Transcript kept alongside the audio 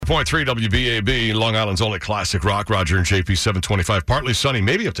102.3 WBAB, Long Island's only classic rock. Roger and JP, 725. Partly sunny,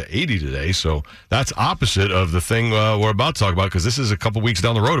 maybe up to 80 today. So that's opposite of the thing we're about to talk about, because this is a couple weeks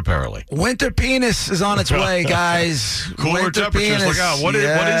down the road, apparently. Winter penis is on its way, guys. Cooler Winter temperatures. penis. Look out. What is it?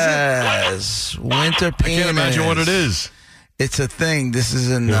 Yes. Winter penis. I can't imagine what it is. It's a thing. This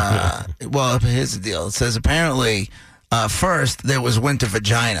is in, well, here's the deal. It says apparently, first, there was winter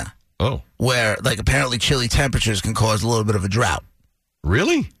vagina. Oh. Where, apparently chilly temperatures can cause a little bit of a drought.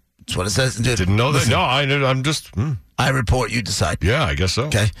 Really? That's what it says. Didn't know that. No, I'm just... I report, you decide. Yeah, I guess so.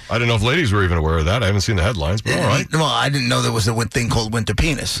 Okay. I didn't know if ladies were even aware of that. I haven't seen the headlines, but all right. Well, I didn't know there was a thing called winter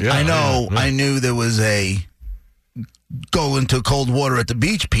penis. Yeah, I knew there was a go into cold water at the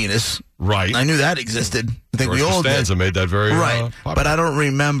beach penis. Right. I knew that existed. I think George we all Costanza did. made that very right. popular. But I don't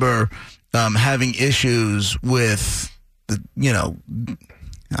remember having issues with, I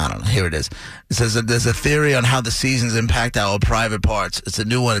don't know. Here it is. It says that there's a theory on how the seasons impact our private parts. It's a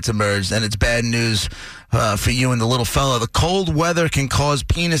new one. It's emerged, and it's bad news for you and the little fella. The cold weather can cause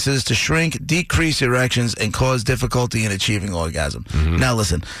penises to shrink, decrease erections, and cause difficulty in achieving orgasm. Mm-hmm. Now,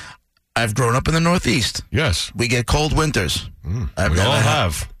 listen. I've grown up in the Northeast. Yes. We get cold winters. I've never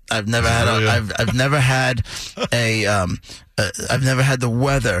had the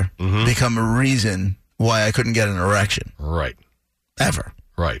weather become a reason why I couldn't get an erection. Right. Ever.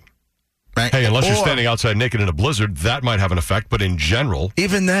 Right. Right. Hey, unless you're standing outside naked in a blizzard, that might have an effect. But in general,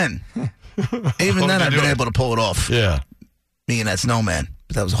 even then, I've been able to pull it off. Yeah. Me and that snowman.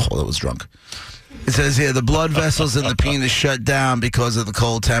 But that was drunk. It says here, the blood vessels in the penis shut down because of the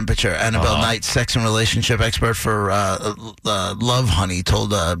cold temperature. Annabelle Knight, sex and relationship expert for Love Honey,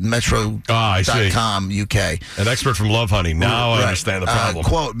 told Metro.com UK. An expert from Love Honey. Now I understand the problem.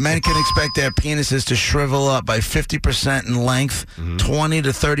 Quote, men can expect their penises to shrivel up by 50% in length, 20 to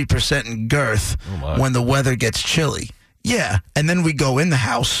 30% in girth when the weather gets chilly. Yeah, and then we go in the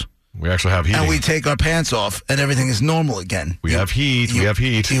house. We actually have heat. And we take our pants off, and everything is normal again. We have heat. You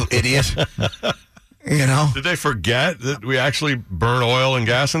idiot. Did they forget that we actually burn oil and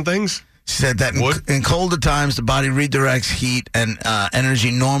gas and things? She said that in colder times, the body redirects heat and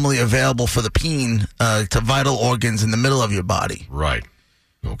energy normally available for the peen to vital organs in the middle of your body. Right.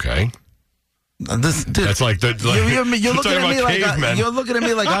 Okay. Dude, that's like you're looking at me like you're looking at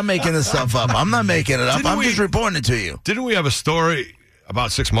me like I'm making this stuff up. I'm not making it up. I'm just reporting it to you. Didn't we have a story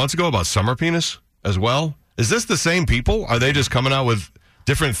about 6 months ago about summer penis as well? Is this the same people? Are they just coming out with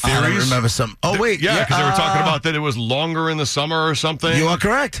different theories? I don't remember some. Oh, wait. Yeah, because they were talking about that it was longer in the summer or something. You are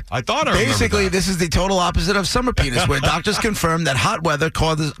correct. I thought I remembered Basically, that. This is the total opposite of summer penis, where doctors confirm that hot weather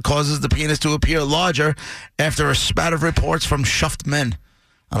causes the penis to appear larger after a spat of reports from shuffed men.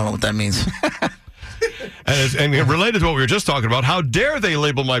 I don't know what that means. And related to what we were just talking about, how dare they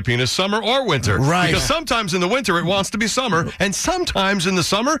label my penis summer or winter? Right. Because sometimes in the winter it wants to be summer, and sometimes in the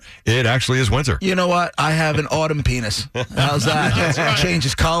summer it actually is winter. You know what? I have an autumn penis. How's that? That's right.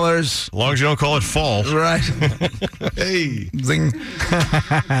 Changes colors. As long as you don't call it fall. Right. Hey. Zing.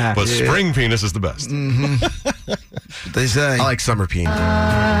 But spring penis is the best. Mm-hmm. They say. I like summer peen.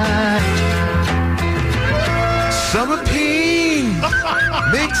 Summer peen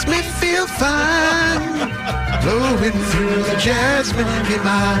makes me feel fine. Blowing through the jasmine in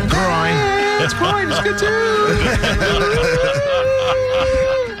my groin. That's groin. It's good too.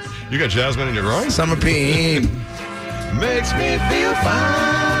 You got jasmine in your groin? Summer peen makes me feel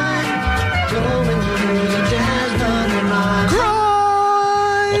fine. Blowing through the jasmine in my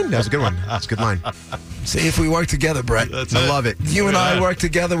groin. That was a good one. That's a good line. See, if we work together, Brett. I love it. You and I work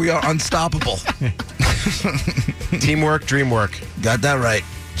together, we are unstoppable. Teamwork, dream work. Got that right.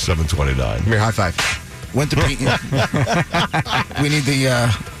 729. Come here, high five. Winter peen. We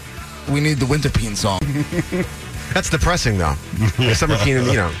need the winter peen song. That's depressing, though. Summer peen,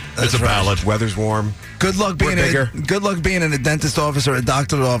 it's a ballad. Weather's warm. Good luck being in a dentist office or a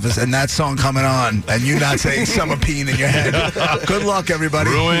doctor's office and that song coming on and you not saying summer peen in your head. Good luck, everybody.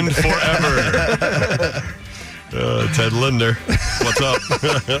 Ruined forever. Ted Linder, what's up?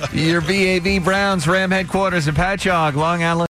 Your BAB Browns Ram headquarters in Patchogue, Long Island.